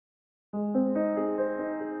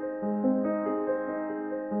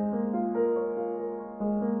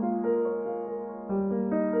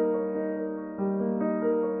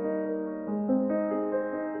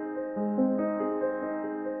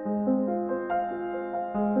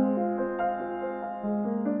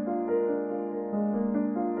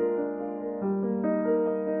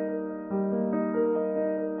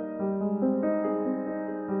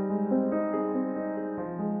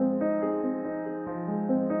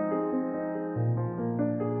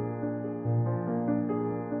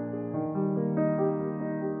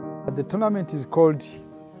The tournament is called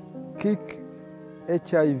Kick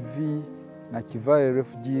HIV Nakivale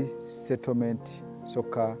Refugee Settlement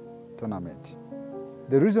Soccer Tournament.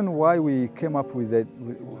 The reason why we came up with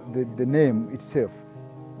the name itself,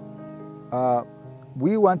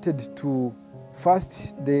 we wanted to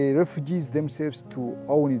first the refugees themselves to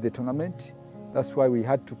own the tournament. That's why we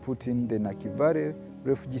had to put in the Nakivale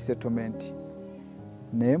Refugee Settlement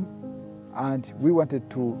name, and we wanted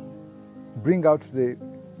to bring out the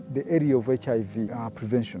area of HIV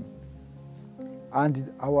prevention.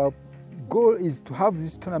 And our goal is to have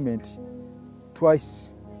this tournament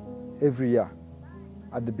twice every year,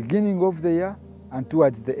 at the beginning of the year and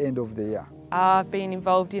towards the end of the year. I've been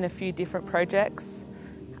involved in a few different projects.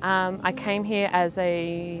 I came here as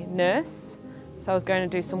a nurse, so I was going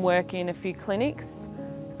to do some work in a few clinics.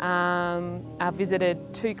 I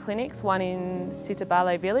visited 2 clinics, one in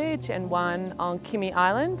Sitabale village and one on Kimi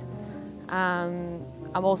Island.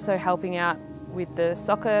 I'm also helping out with the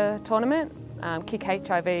soccer tournament, Kick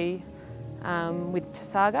HIV with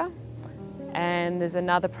Tasaaga. And there's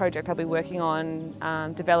another project I'll be working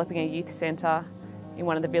on, developing a youth centre in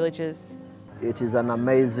one of the villages. It is an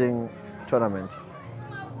amazing tournament.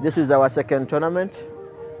 This is our second tournament,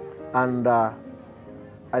 and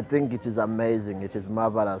I think it is amazing, it is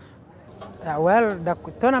marvelous. Well, the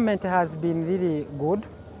tournament has been really good.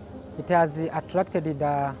 It has attracted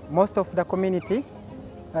most of the community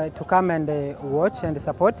to come and watch and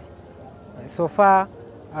support. So far,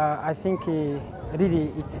 I think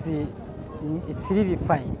really it's really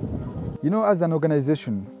fine. You know, as an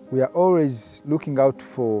organization, we are always looking out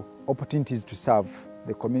for opportunities to serve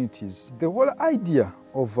the communities. The whole idea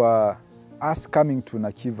of us coming to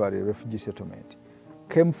Nakivale Refugee Settlement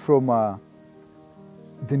came from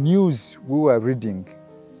the news we were reading.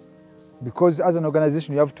 Because as an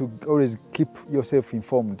organization, you have to always keep yourself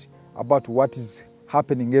informed about what is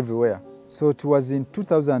happening everywhere. So it was in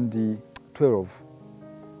 2012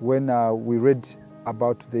 when we read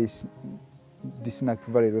about this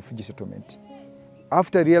Nakivale Refugee Settlement.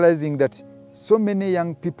 After realizing that so many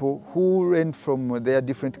young people who ran from their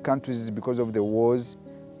different countries because of the wars,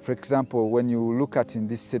 for example, when you look at in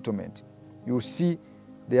this settlement, you will see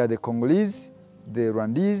there are the Congolese, the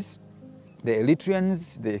Rwandese, the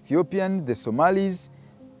Eritreans, the Ethiopians, the Somalis,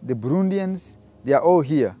 the Burundians, they are all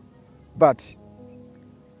here. But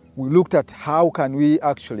we looked at how can we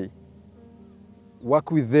actually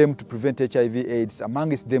work with them to prevent HIV/AIDS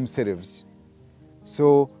amongst themselves.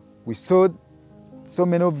 So we saw so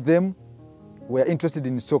many of them were interested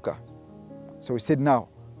in soccer. So we said, now,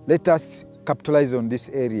 let us capitalize on this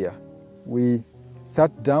area. We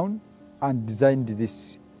sat down and designed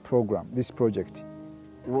this program, this project.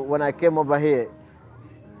 When I came over here,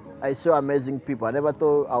 I saw amazing people. I never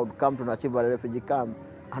thought I would come to Nakivale refugee camp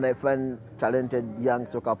and I find talented young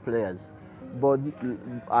soccer players, both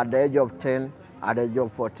at the age of 10, at the age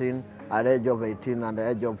of 14, at the age of 18, and the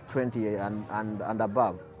age of 20 and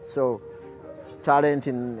above. So talent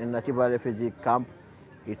in Nakivale refugee camp,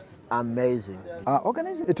 it's amazing.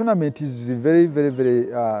 Organizing a tournament is very, very,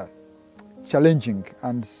 very challenging,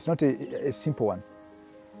 and it's not a simple one.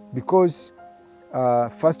 Because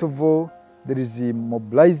first of all, there is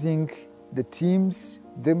mobilizing the teams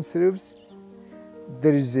themselves.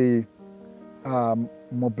 There is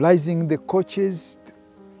mobilizing the coaches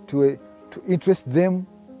to interest them,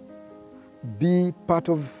 be part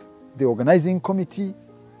of the organizing committee.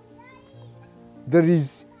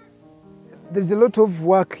 There's a lot of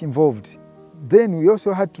work involved. Then we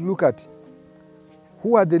also had to look at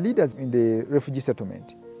who are the leaders in the refugee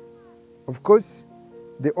settlement. Of course,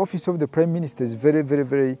 the office of the Prime Minister is very, very,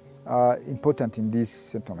 very important in this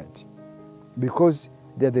settlement, because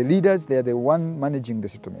they are the leaders, they are the one managing the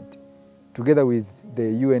settlement, together with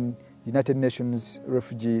the UN, United Nations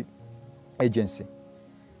Refugee Agency.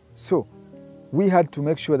 So we had to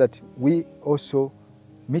make sure that we also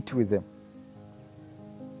meet with them.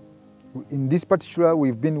 In this particular,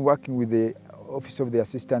 we've been working with the Office of the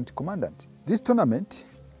Assistant Commandant. This tournament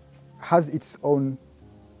has its own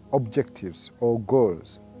objectives or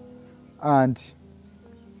goals, and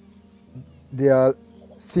they are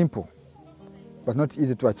simple but not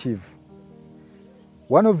easy to achieve.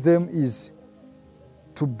 One of them is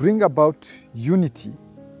to bring about unity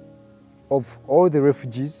of all the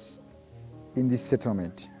refugees in this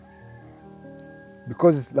settlement,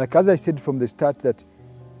 because, like as I said from the start, that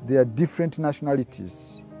there are different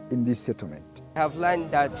nationalities in this settlement. I have learned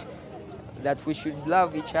that we should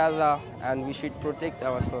love each other and we should protect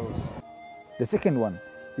ourselves. The second one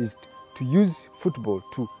is to use football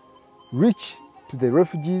to reach to the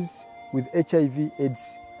refugees with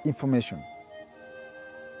HIV/AIDS information.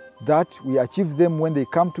 that we achieve them when they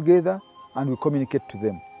come together and we communicate to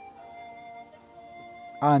them.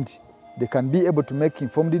 And they can be able to make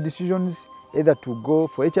informed decisions, either to go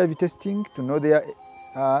for HIV testing to know their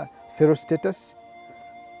sero status,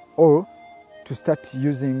 or to start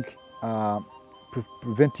using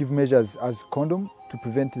preventive measures as condom to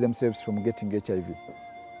prevent themselves from getting HIV.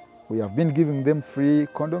 We have been giving them free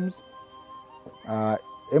condoms.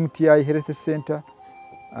 MTI Health Center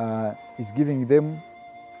is giving them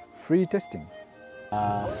free testing.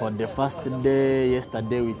 For the first day,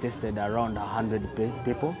 yesterday we tested around 100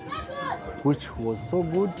 people, which was so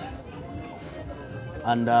good.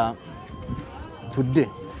 And today,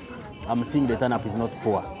 I'm seeing the turn-up is not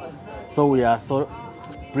poor. So we are so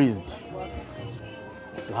pleased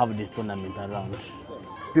to have this tournament around.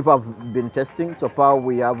 People have been testing. So far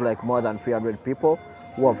we have like more than 300 people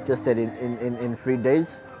who have tested in 3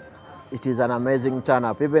 days. It is an amazing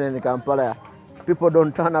turn-up. Even in Kampala, people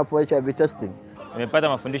don't turn up for HIV testing. Nimepata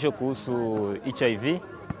mafundisho kuhusu HIV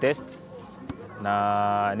tests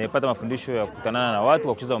na nimepata mafundisho ya kukutanana na watu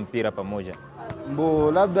wa kucheza mpira pamoja.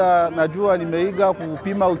 Labda najua nimeiga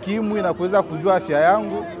kupima ukimwi na kuweza kujua afya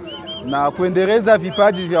yangu na kuendeleza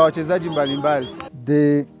vipaji vya wachezaji mbalimbali.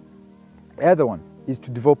 The other one is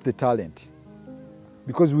to develop the talent,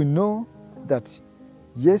 because we know that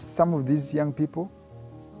yes, some of these young people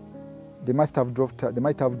they might have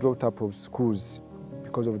dropped out of schools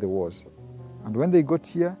because of the wars. And when they got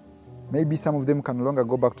here, maybe some of them can no longer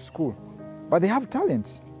go back to school. But they have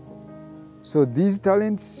talents. So these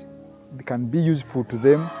talents they can be useful to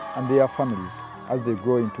them and their families as they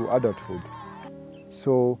grow into adulthood.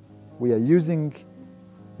 So we are using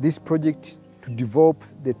this project to develop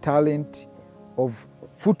the talent of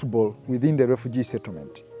football within the refugee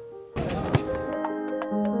settlement.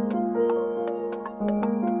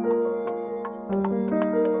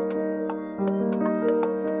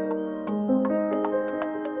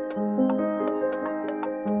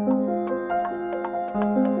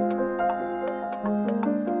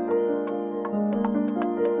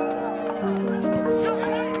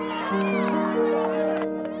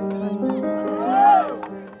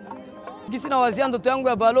 Gisi na wazia ndoto yangu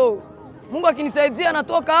ya balo. Mungu akinisaidia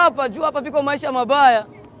natoka hapa juu hapa piko maisha mabaya.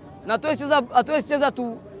 Na atoe cheza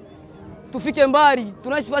tufike mbali.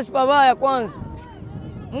 Tunaishi fasi pabaya kwanza.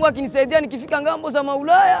 Mungu akinisaidia nikifika ngambo za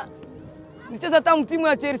Maulaya nicheza hata timu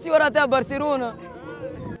ya Chelsea wala hata ya Barcelona.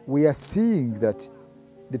 We are seeing that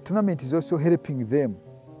the tournament is also helping them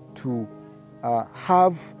to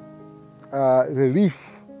have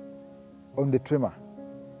relief on the trauma.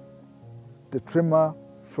 The trauma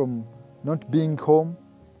from not being home,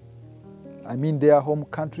 I mean their home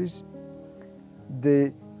countries,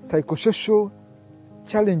 the psychosocial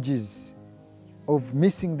challenges of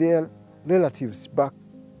missing their relatives back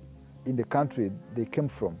in the country they came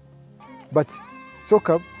from. But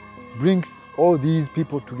soccer brings all these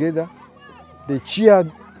people together. They cheer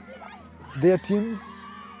their teams,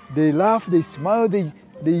 they laugh, they smile,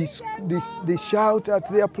 they shout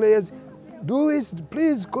at their players. Do it,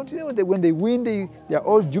 please continue. When they win, they are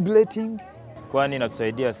all jubilating. Kwani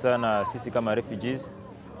inatusaidia sana sisi kama refugees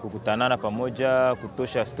kukutanana pamoja,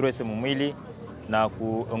 kutosha stress mwili na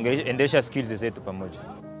kuendelesha skills zetu pamoja.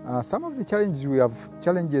 Some of the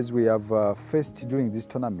challenges we have faced during this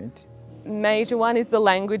tournament. Major one is the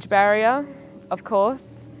language barrier, of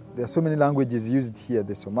course. There are so many languages used here.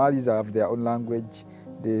 The Somalis have their own language,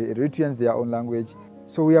 the Eritreans their own language.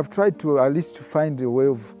 So we have tried to at least find a way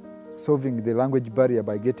of solving the language barrier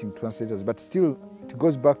by getting translators, but still it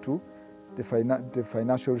goes back to the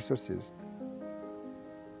financial resources.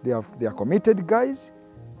 They are committed guys,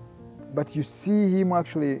 but you see him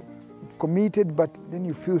actually committed, but then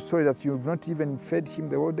you feel sorry that you've not even fed him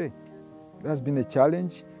the whole day. That's been a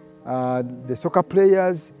challenge. The soccer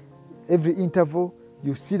players, every interval,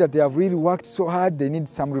 you see that they have really worked so hard, they need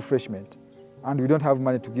some refreshment. And we don't have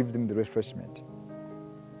money to give them the refreshment.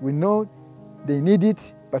 We know they need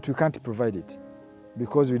it, but we can't provide it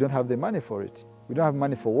because we don't have the money for it. We don't have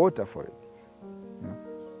money for water for it.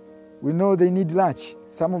 We know they need lunch.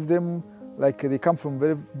 Some of them, like they come from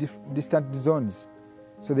very distant zones.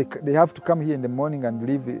 So they have to come here in the morning and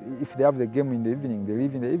leave. If they have the game in the evening, they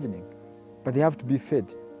leave in the evening. But they have to be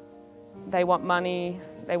fed. They want money,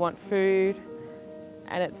 they want food,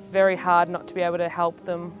 and it's very hard not to be able to help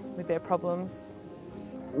them with their problems.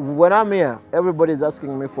 When I'm here, everybody's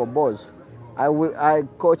asking me for balls.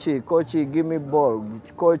 Coachy, give me ball.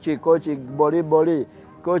 Coachy, boli.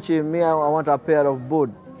 Coachy, me, I want a pair of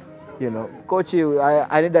boots. You know, coachy,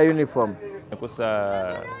 I need a uniform.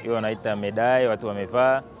 Nakosa hiyo wanaita medai, watu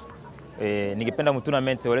wamevaa. Ningependa mu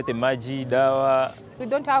tournament walete maji, dawa. We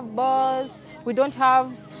don't have balls, we don't have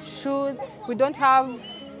shoes, we don't have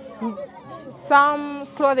some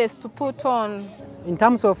clothes to put on. In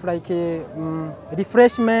terms of like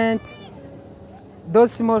refreshment,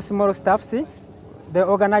 those small stuff, see, the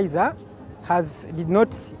organizer did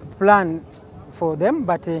not plan for them,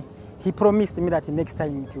 but he promised me that next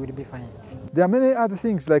time it will be fine. There are many other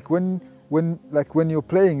things, like when you're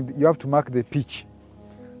playing, you have to mark the pitch.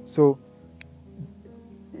 So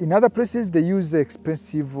in other places, they use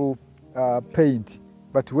expensive paint.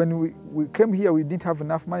 But when we came here, we didn't have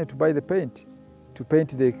enough money to buy the paint, to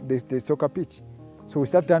paint the soccer pitch. So we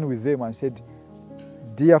sat down with them and said,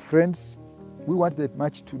 dear friends, we want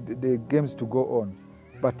the games to go on.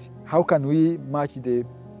 But how can we match the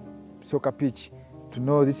soccer pitch to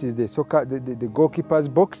know this is the goalkeeper's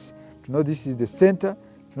box, to know this is the center,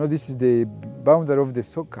 to know this is the boundary of the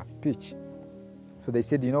soccer pitch? So they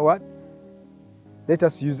said, you know what? Let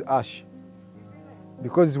us use ash,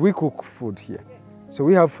 because we cook food here. So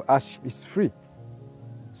we have ash, it's free.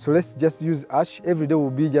 So let's just use ash. Every day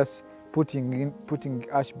we'll be just putting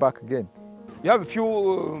ash back again. You have a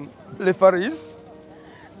few referees.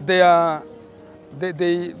 The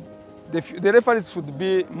referees should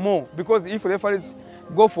be more, because if referees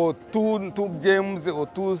go for two games or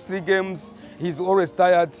 3 games, he's always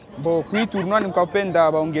tired. Bo kuiturnua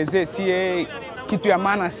nikapenda baongezee sie kitu ya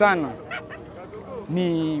maana sana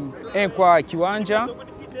ni kwa kiwanja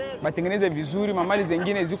batengeneze vizuri, mamali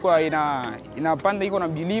zingine ziko inapanda iko na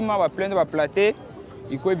bilima baplende baplate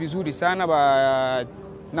iko vizuri sana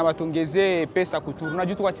na batongezee pesa kuturuna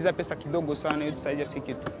juu tukacheza pesa kidogo sana yote saidia si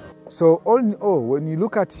kitu. So all in all, when you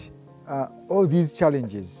look at all these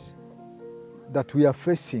challenges that we are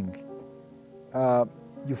facing,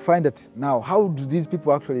 you find that now, how do these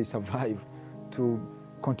people actually survive to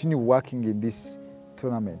continue working in this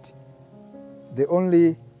tournament? The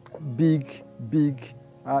only big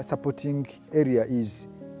supporting area is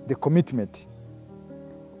the commitment.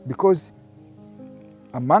 Because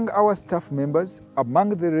among our staff members, among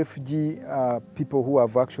the refugee people who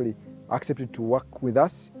have actually accepted to work with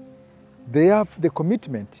us, they have the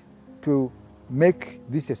commitment to make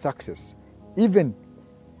this a success, even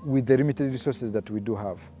with the limited resources that we do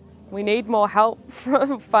have. We need more help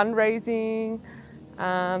from fundraising,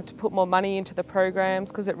 to put more money into the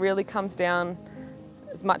programs, because it really comes down,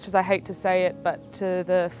 as much as I hate to say it, but to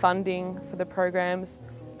the funding for the programs.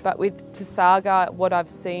 But with Tasaaga, what I've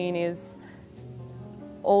seen is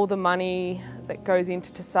all the money that goes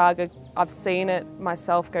into Tasaaga, I've seen it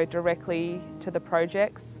myself go directly to the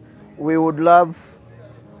projects. We would love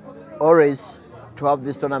always to have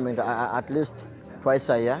this tournament at least twice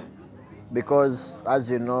a year, because as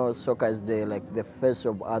you know, soccer is the face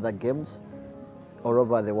of other games all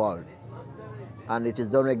over the world. And it is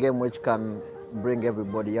the only game which can bring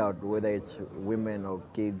everybody out, whether it's women or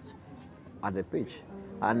kids, at the pitch.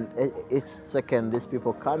 And each second these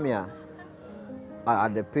people come here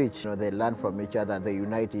at the pitch, they learn from each other, they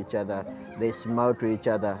unite each other, they smile to each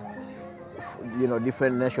other.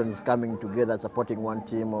 Different nations coming together supporting one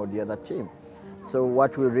team or the other team. So I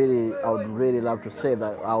would really love to say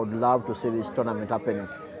that I would love to see this tournament happening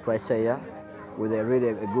twice a year with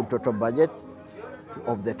a good total budget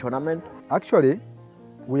of the tournament. Actually,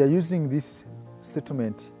 we are using this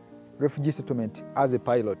refugee settlement, as a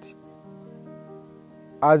pilot,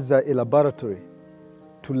 as a laboratory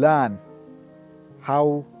to learn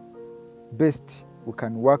how best we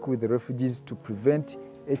can work with the refugees to prevent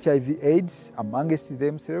HIV/AIDS amongst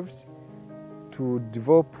themselves, to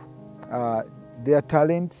develop their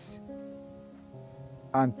talents,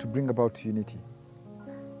 and to bring about unity.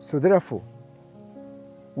 So therefore,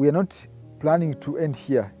 we are not planning to end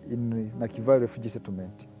here in Nakivale refugee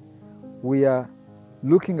settlement. We are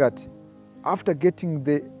looking at, after getting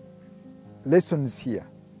the lessons here,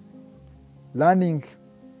 learning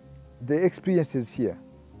the experiences here,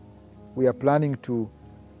 we are planning to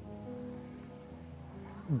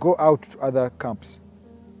go out to other camps,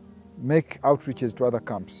 make outreaches to other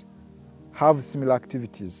camps, have similar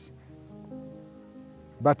activities.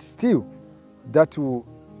 But still, that will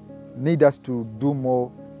need us to do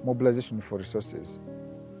more mobilization for resources.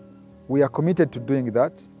 We are committed to doing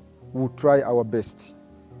that. We'll try our best,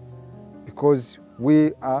 because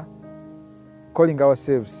we are calling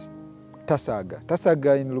ourselves Tasaaga.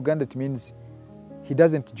 Tasaaga in Uganda, it means he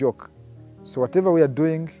doesn't joke. So whatever we are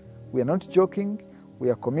doing, we are not joking, we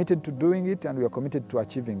are committed to doing it, and we are committed to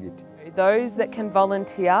achieving it. Those that can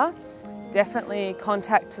volunteer, definitely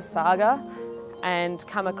contact Tasaaga and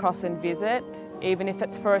come across and visit, even if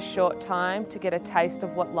it's for a short time, to get a taste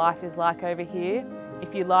of what life is like over here.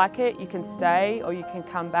 If you like it, you can stay or you can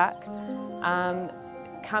come back.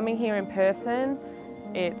 Coming here in person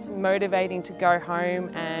It's motivating to go home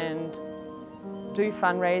and do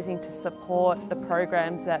fundraising to support the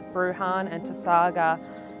programs that Bruhan and Tasaaga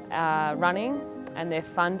are running and their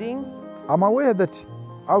funding. I'm aware that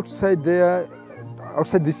outside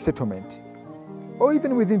this settlement, or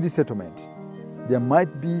even within this settlement, there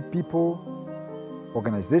might be people,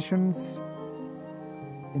 organizations,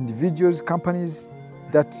 individuals, companies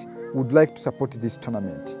that would like to support this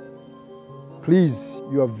tournament. Please,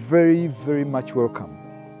 you are very, very much welcome.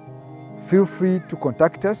 Feel free to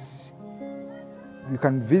contact us. You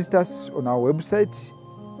can visit us on our website.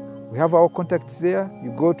 We have our contacts there.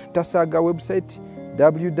 You go to Tasaaga website,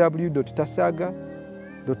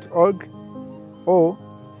 www.tasaaga.org, or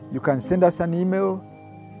you can send us an email,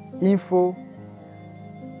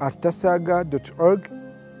 info@tasaaga.org.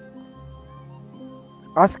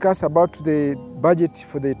 Ask us about the budget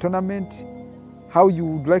for the tournament, how you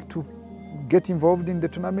would like to get involved in the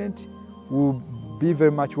tournament. We'll be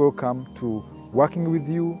very much welcome to working with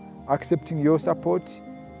you, accepting your support.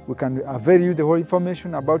 We can avail you the whole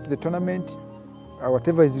information about the tournament,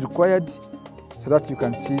 whatever is required, so that you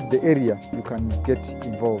can see the area you can get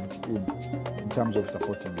involved in terms of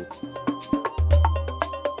supporting it.